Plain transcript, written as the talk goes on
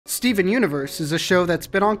Steven Universe is a show that's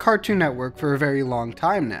been on Cartoon Network for a very long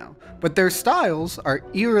time now, but their styles are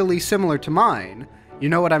eerily similar to mine. You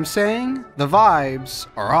know what I'm saying? The vibes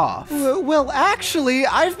are off. Well, actually,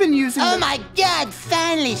 I've been using— Oh my god,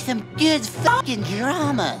 finally some good fucking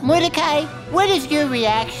drama. Mordecai, what is your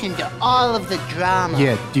reaction to all of the drama?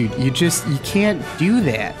 Yeah, dude, you can't do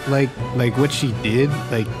that. Like what she did,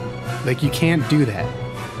 like you can't do that.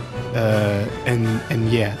 And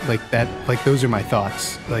yeah, those are my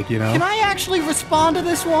thoughts, you know? Can I actually respond to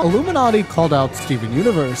this one? Illuminaughty called out Steven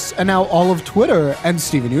Universe, and now all of Twitter and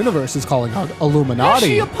Steven Universe is calling out Illuminaughty.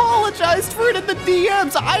 She apologized for it in the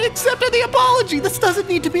DMs. I accepted the apology. This doesn't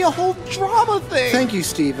need to be a whole drama thing. Thank you,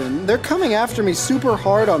 Steven. They're coming after me super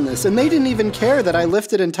hard on this, and they didn't even care that I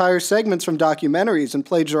lifted entire segments from documentaries and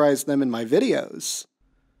plagiarized them in my videos.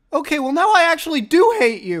 Okay, well now I actually do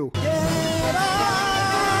hate you.